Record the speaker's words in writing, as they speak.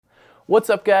What's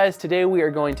up guys? Today we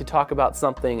are going to talk about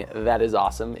something that is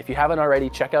awesome. If you haven't already,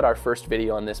 check out our first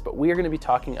video on this, but we are going to be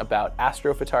talking about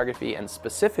astrophotography and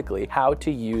specifically how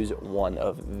to use one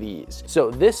of these.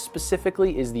 So this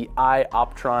specifically is the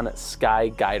iOptron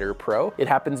SkyGuider Pro. It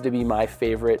happens to be my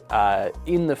favorite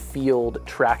in the field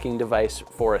tracking device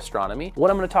for astronomy. What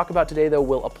I'm going to talk about today though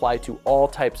will apply to all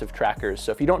types of trackers.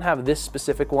 So if you don't have this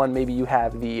specific one, maybe you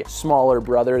have the smaller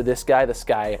brother, this guy, the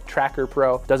Sky Tracker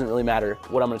Pro, doesn't really matter.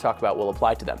 What I'm going to talk about will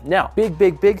apply to them. Now,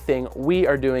 big thing, we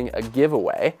are doing a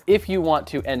giveaway. If you want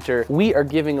to enter, we are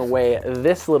giving away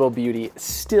this little beauty,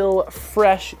 still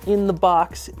fresh in the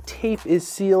box. Tape is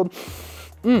sealed.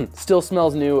 Still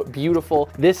smells new, beautiful.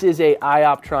 This is a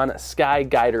iOptron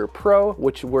SkyGuider Pro,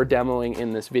 which we're demoing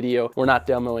in this video. We're not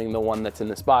demoing the one that's in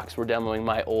this box. We're demoing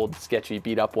my old sketchy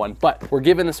beat up one, but we're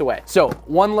giving this away. So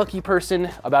one lucky person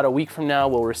about a week from now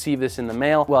will receive this in the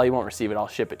mail. Well, you won't receive it. I'll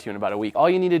ship it to you in about a week. All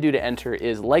you need to do to enter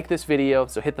is like this video.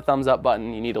 So hit the thumbs up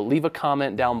button. You need to leave a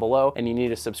comment down below and you need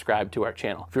to subscribe to our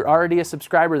channel. If you're already a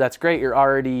subscriber, that's great. You're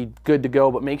already good to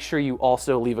go, but make sure you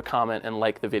also leave a comment and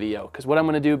like the video. Because what I'm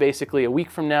going to do basically a week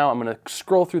from now, I'm gonna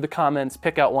scroll through the comments,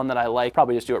 pick out one that I like,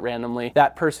 probably just do it randomly.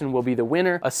 That person will be the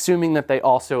winner, assuming that they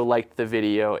also liked the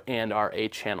video and are a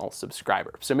channel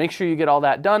subscriber. So make sure you get all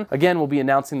that done. Again, we'll be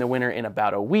announcing the winner in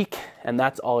about a week, and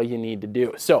that's all you need to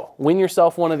do. So win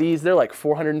yourself one of these. They're like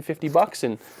 450 bucks,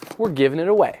 and we're giving it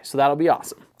away. So that'll be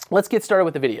awesome. Let's get started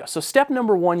with the video. So step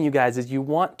number one, you guys, is you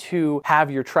want to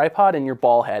have your tripod and your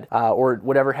ball head, or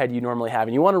whatever head you normally have,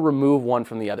 and you want to remove one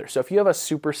from the other. So if you have a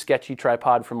super sketchy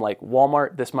tripod from like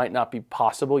Walmart, this might not be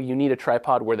possible. You need a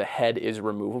tripod where the head is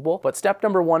removable. But step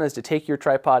number one is to take your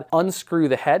tripod, unscrew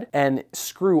the head, and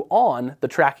screw on the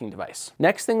tracking device.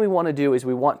 Next thing we want to do is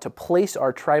we want to place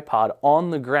our tripod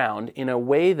on the ground in a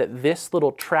way that this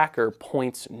little tracker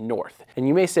points north. And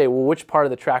you may say, well, which part of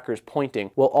the tracker is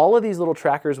pointing? Well, all of these little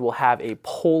trackers will have a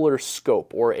polar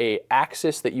scope, or a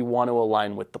axis that you want to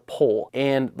align with the pole.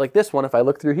 And like this one, if I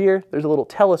look through here, there's a little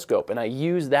telescope, and I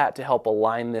use that to help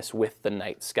align this with the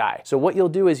night sky. So what you'll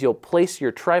do is you'll place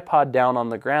your tripod down on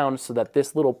the ground so that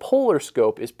this little polar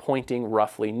scope is pointing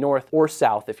roughly north or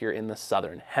south if you're in the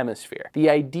southern hemisphere.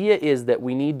 The idea is that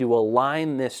we need to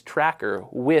align this tracker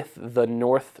with the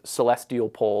north celestial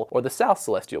pole or the south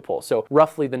celestial pole. So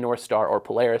roughly the North Star or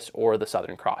Polaris or the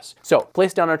Southern Cross. So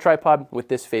place down our tripod with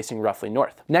this facing roughly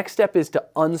north. Next step is to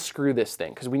unscrew this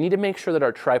thing, because we need to make sure that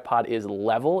our tripod is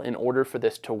level in order for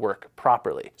this to work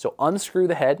properly. So unscrew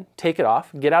the head, take it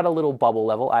off, get out a little bubble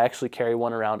level. I actually carry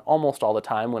one around almost all the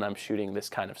time when I'm shooting this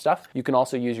kind of stuff. You can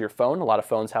also use your phone. A lot of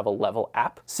phones have a level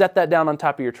app. Set that down on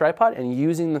top of your tripod, and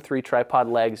using the 3 tripod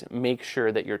legs, make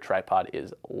sure that your tripod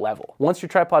is level. Once your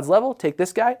tripod's level, take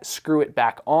this guy, screw it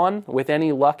back on. With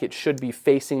any luck, it should be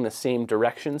facing the same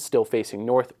direction, still facing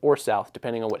north or south,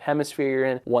 depending on what hemisphere you're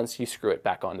in, once you screw it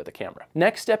back onto the camera.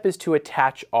 Next step is to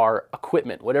attach our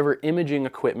equipment, whatever imaging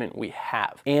equipment we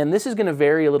have. And this is going to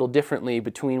vary a little differently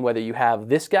between whether you have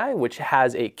this guy, which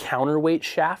has a counterweight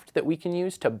shaft that we can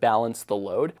use to balance the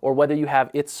load, or whether you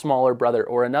have its smaller brother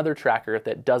or another tracker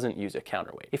that doesn't use a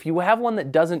counterweight. If you have one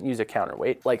that doesn't use a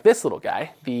counterweight, like this little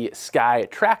guy, the Sky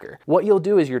Tracker, what you'll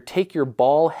do is you'll take your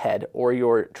ball head or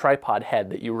your tripod head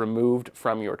that you removed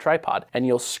from your tripod, and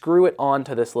you'll screw it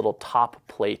onto this little top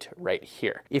plate right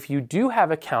here. If you do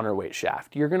have a counterweight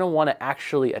shaft, you're going to want to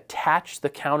actually attach the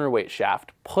counterweight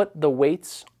shaft, put the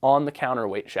weights on the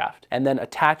counterweight shaft, and then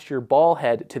attach your ball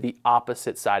head to the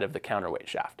opposite side of the counterweight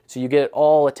shaft. So you get it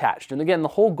all attached. And again, the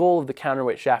whole goal of the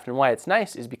counterweight shaft and why it's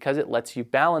nice is because it lets you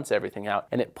balance everything out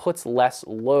and it puts less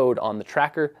load on the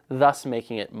tracker, thus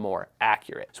making it more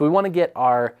accurate. So we want to get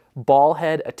our ball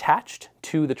head attached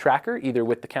to the tracker, either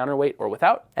with the counterweight or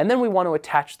without, and then we want to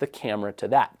attach the camera to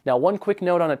that. Now, one quick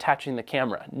note on attaching the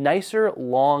camera. Nicer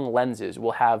long lenses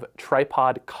will have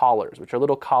tripod collars, which are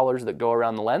little collars that go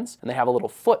around the lens, and they have a little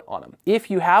foot on them. If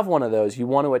you have one of those, you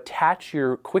want to attach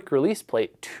your quick release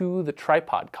plate to the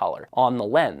tripod collar on the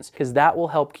lens, because that will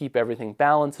help keep everything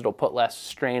balanced. It'll put less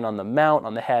strain on the mount,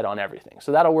 on the head, on everything.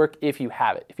 So that'll work if you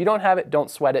have it. If you don't have it,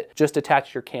 don't sweat it. Just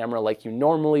attach your camera like you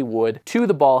normally would to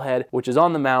the ball head, which is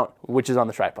on the mount, which is on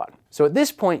the tripod. So at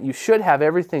this point, you should have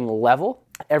everything level.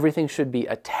 Everything should be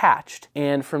attached.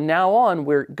 And from now on,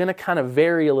 we're gonna kind of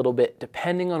vary a little bit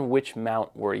depending on which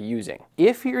mount we're using.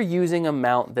 If you're using a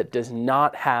mount that does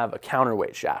not have a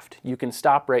counterweight shaft, you can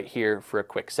stop right here for a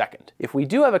quick second. If we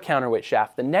do have a counterweight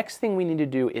shaft, the next thing we need to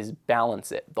do is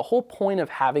balance it. The whole point of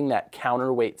having that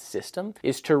counterweight system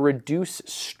is to reduce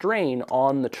strain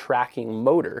on the tracking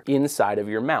motor inside of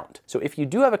your mount. So if you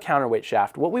do have a counterweight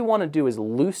shaft, what we want to do is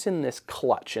loosen this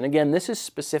clutch. And again, this is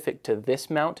specific to this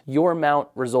mount. Your mount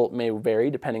result may vary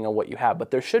depending on what you have,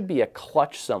 but there should be a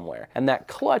clutch somewhere, and that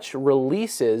clutch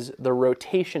releases the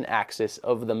rotation axis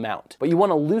of the mount. But you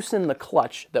want to loosen the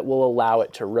clutch that will allow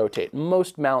it to rotate.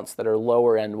 Most mounts that are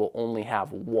lower end will only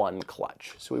have one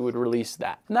clutch, so we would release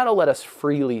that, and that'll let us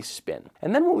freely spin.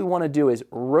 And then what we want to do is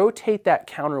rotate that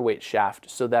counterweight shaft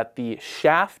so that the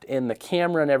shaft and the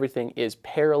camera and everything is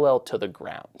parallel to the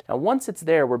ground. Now once it's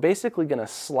there, we're basically going to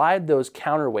slide those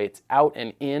counterweights out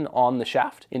and in on the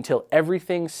shaft until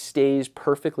everything stays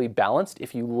perfectly balanced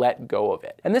if you let go of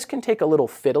it. And this can take a little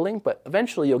fiddling, but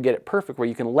eventually you'll get it perfect where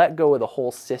you can let go of the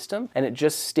whole system and it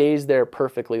just stays there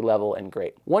perfectly level and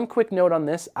great. One quick note on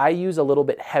this, I use a little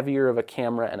bit heavier of a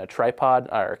camera and a tripod,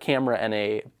 or a camera and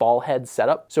a ball head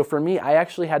setup. So for me, I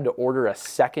actually had to order a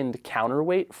second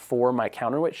counterweight for my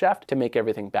counterweight shaft to make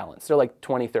everything balanced. They're like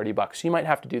 20, 30 bucks. So you might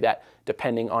have to do that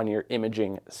depending on your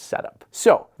imaging setup.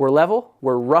 So we're level,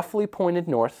 we're roughly pointed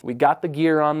north, we got the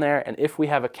gear on there, and if we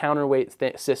have a counterweight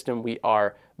system, we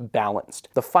are balanced.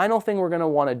 The final thing we're going to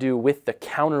want to do with the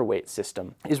counterweight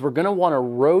system is we're going to want to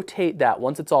rotate that,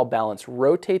 once it's all balanced,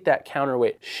 rotate that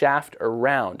counterweight shaft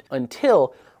around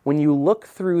until when you look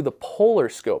through the polar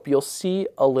scope, you'll see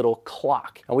a little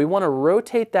clock. And we want to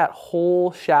rotate that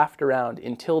whole shaft around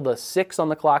until the 6 on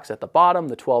the clock's at the bottom,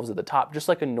 the 12's at the top, just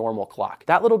like a normal clock.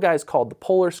 That little guy is called the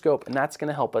polar scope, and that's going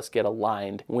to help us get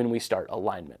aligned when we start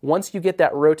alignment. Once you get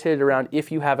that rotated around,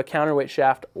 if you have a counterweight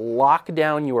shaft, lock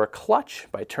down your clutch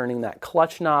by turning that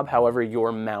clutch knob however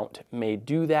your mount may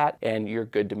do that, and you're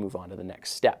good to move on to the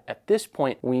next step. At this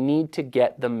point, we need to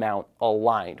get the mount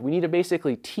aligned. We need to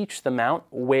basically teach the mount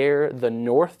where the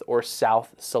north or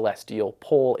south celestial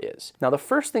pole is. Now the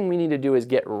first thing we need to do is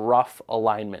get rough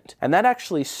alignment, and that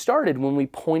actually started when we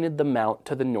pointed the mount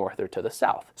to the north or to the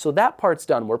south. So that part's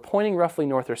done. We're pointing roughly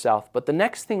north or south, but the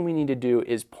next thing we need to do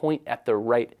is point at the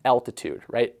right altitude,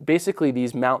 right? Basically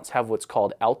these mounts have what's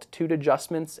called altitude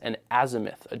adjustments and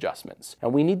azimuth adjustments,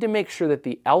 and we need to make sure that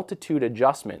the altitude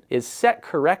adjustment is set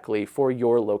correctly for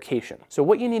your location. So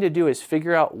what you need to do is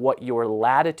figure out what your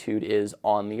latitude is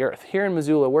on the Earth. Here in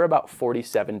Missoula, we're about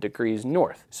 47 degrees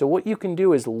north. So what you can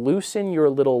do is loosen your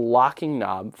little locking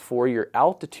knob for your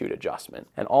altitude adjustment,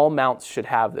 and all mounts should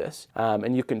have this.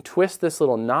 And you can twist this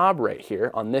little knob right here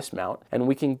on this mount, and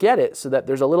we can get it so that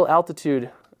there's a little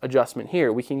altitude adjustment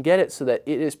here. We can get it so that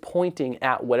it is pointing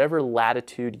at whatever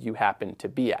latitude you happen to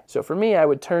be at. So for me, I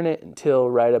would turn it until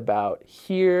right about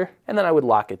here, and then I would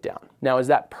lock it down. Now, is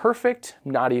that perfect?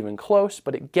 Not even close,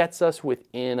 but it gets us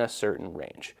within a certain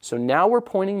range. So now we're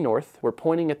pointing north. We're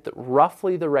pointing at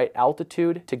roughly the right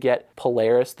altitude to get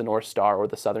Polaris, the North Star, or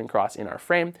the Southern Cross in our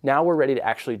frame. Now we're ready to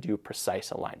actually do precise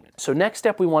alignment. So next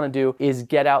step we want to do is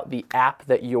get out the app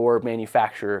that your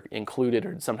manufacturer included,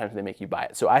 or sometimes they make you buy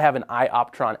it. So I have an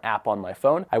iOptron app on my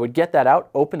phone. I would get that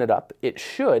out, open it up. It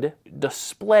should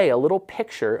display a little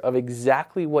picture of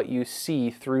exactly what you see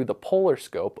through the polar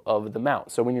scope of the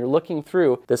mount. So when you're looking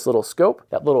through this little scope,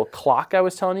 that little clock I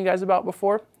was telling you guys about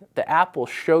before, the app will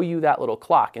show you that little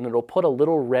clock, and it'll put a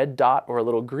little red dot or a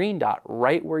little green dot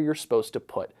right where you're supposed to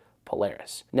put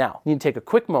Polaris. Now, you need to take a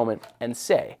quick moment and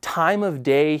say, time of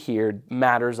day here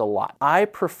matters a lot. I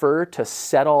prefer to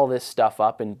set all this stuff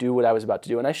up and do what I was about to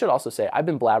do. And I should also say, I've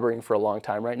been blabbering for a long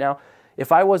time right now.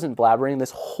 If I wasn't blabbering,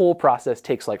 this whole process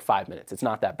takes like 5 minutes. It's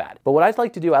not that bad. But what I'd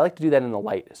like to do, I like to do that in the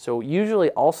light. So usually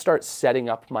I'll start setting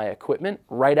up my equipment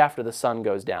right after the sun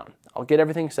goes down. I'll get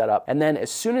everything set up, and then as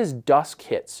soon as dusk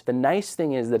hits, the nice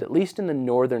thing is that at least in the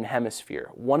northern hemisphere,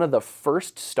 one of the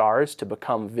first stars to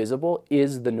become visible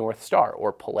is the North Star,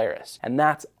 or Polaris, and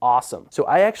that's awesome. So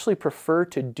I actually prefer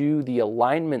to do the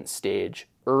alignment stage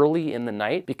early in the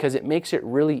night because it makes it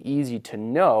really easy to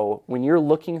know when you're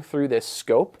looking through this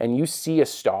scope and you see a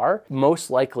star, most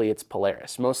likely it's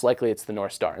Polaris, most likely it's the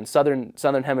North Star. And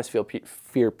southern hemisphere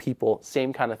people,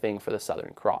 same kind of thing for the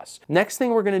Southern Cross. Next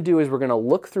thing we're going to do is we're going to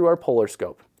look through our polar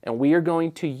scope, and we are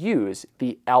going to use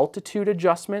the altitude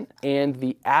adjustment and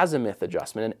the azimuth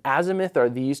adjustment. And azimuth are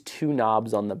these two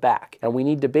knobs on the back. And we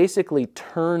need to basically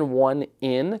turn one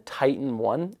in, tighten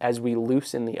one, as we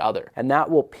loosen the other. And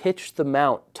that will pitch the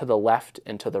mount to the left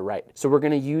and to the right. So we're going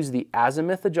to use the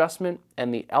azimuth adjustment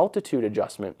and the altitude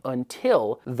adjustment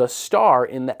until the star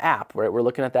in the app, right, we're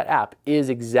looking at that app, is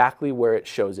exactly where it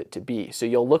shows it to be. So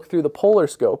you'll look through the polar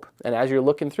scope, and as you're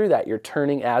looking through that, you're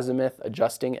turning azimuth,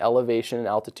 adjusting elevation and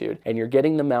altitude, and you're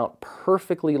getting the mount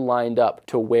perfectly lined up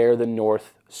to where the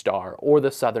North Star or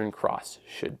the Southern Cross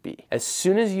should be. As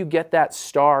soon as you get that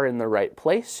star in the right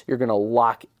place, you're going to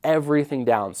lock everything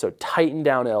down. So tighten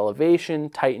down elevation,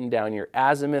 tighten down your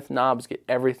azimuth knobs, get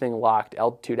everything locked,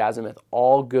 altitude, azimuth,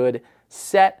 all good.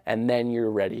 set, and then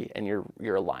you're ready and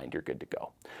you're aligned, you're good to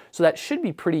go. So that should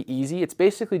be pretty easy. It's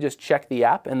basically just check the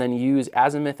app and then use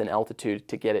azimuth and altitude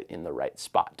to get it in the right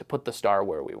spot, to put the star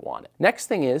where we want it. Next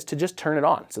thing is to just turn it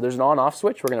on. So there's an on-off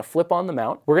switch. We're gonna flip on the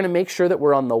mount. We're gonna make sure that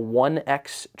we're on the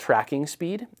 1x tracking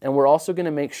speed, and we're also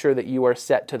gonna make sure that you are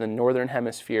set to the northern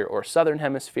hemisphere or southern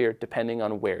hemisphere, depending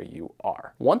on where you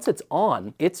are. Once it's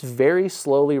on, it's very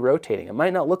slowly rotating. It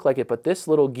might not look like it, but this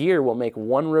little gear will make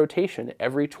one rotation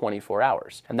every 24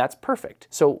 hours, and that's perfect.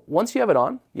 So once you have it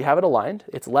on, you have it aligned,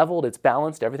 it's leveled, it's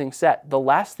balanced, everything's set. The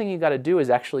last thing you gotta do is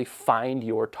actually find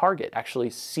your target, actually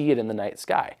see it in the night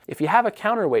sky. If you have a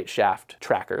counterweight shaft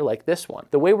tracker like this one,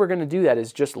 the way we're gonna do that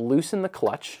is just loosen the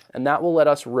clutch, and that will let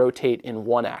us rotate in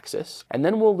one axis. And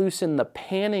then we'll loosen the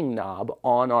panning knob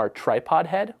on our tripod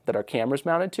head that our camera's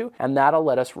mounted to, and that'll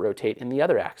let us rotate in the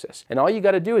other axis. And all you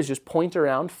gotta do is just point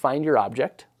around, find your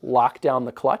object, lock down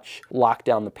the clutch, lock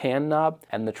down the pan knob,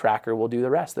 and the tracker will do the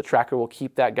rest. The tracker will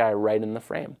keep that guy right in the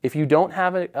frame. If you don't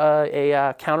have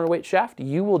a counterweight shaft,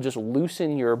 you will just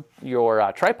loosen your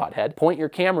tripod head, point your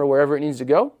camera wherever it needs to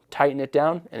go, tighten it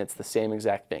down, and it's the same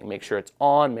exact thing. Make sure it's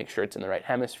on, make sure it's in the right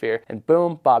hemisphere, and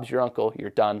boom, Bob's your uncle, you're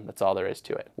done. That's all there is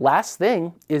to it. Last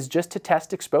thing is just to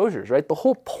test exposures, right? The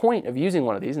whole point of using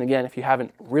one of these, and again, if you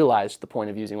haven't realized the point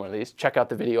of using one of these, check out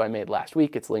the video I made last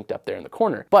week. It's linked up there in the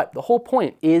corner. But the whole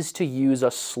point is to use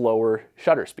a slower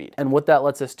shutter speed. And what that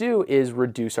lets us do is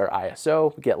reduce our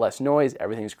ISO, get less noise,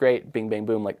 everything's great, bing, bang,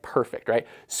 boom, like perfect, right?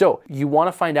 So you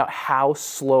wanna find out how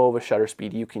slow of a shutter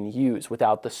speed you can use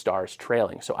without the stars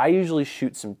trailing. So I usually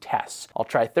shoot some tests. I'll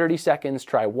try 30 seconds,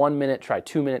 try 1 minute, try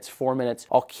 2 minutes, 4 minutes.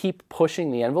 I'll keep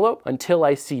pushing the envelope until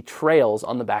I see trails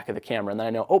on the back of the camera. And then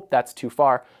I know, oh, that's too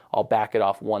far. I'll back it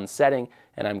off one setting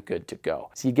and I'm good to go.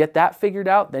 So you get that figured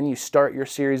out, then you start your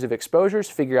series of exposures,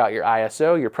 figure out your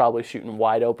ISO. You're probably shooting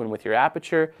wide open with your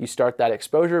aperture. You start that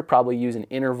exposure, probably use an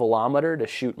intervalometer to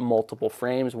shoot multiple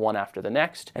frames one after the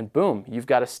next, and boom, you've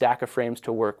got a stack of frames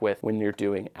to work with when you're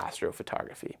doing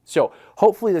astrophotography. So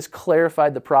hopefully this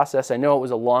clarified the process. I know it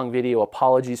was a long video,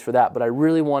 apologies for that, but I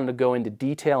really wanted to go into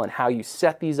detail on how you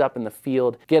set these up in the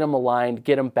field, get them aligned,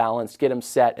 get them balanced, get them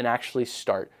set, and actually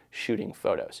start shooting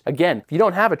photos. Again, if you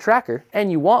don't have a tracker and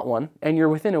you want one and you're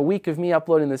within a week of me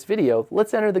uploading this video,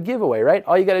 let's enter the giveaway, right?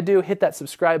 All you gotta do, hit that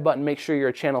subscribe button, make sure you're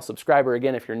a channel subscriber.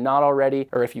 Again, if you're not already,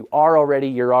 or if you are already,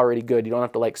 you're already good. You don't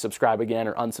have to like subscribe again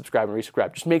or unsubscribe and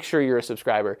resubscribe. Just make sure you're a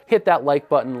subscriber. Hit that like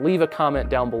button, leave a comment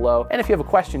down below. And if you have a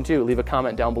question too, leave a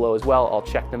comment down below as well. I'll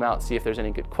check them out, see if there's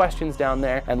any good questions down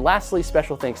there. And lastly,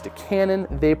 special thanks to Canon.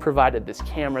 They provided this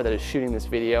camera that is shooting this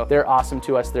video. They're awesome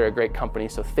to us. They're a great company.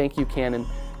 So thank you, Canon.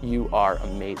 You are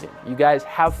amazing. You guys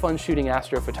have fun shooting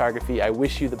astrophotography. I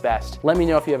wish you the best. Let me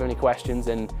know if you have any questions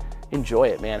and enjoy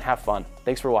it, man. Have fun.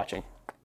 Thanks for watching.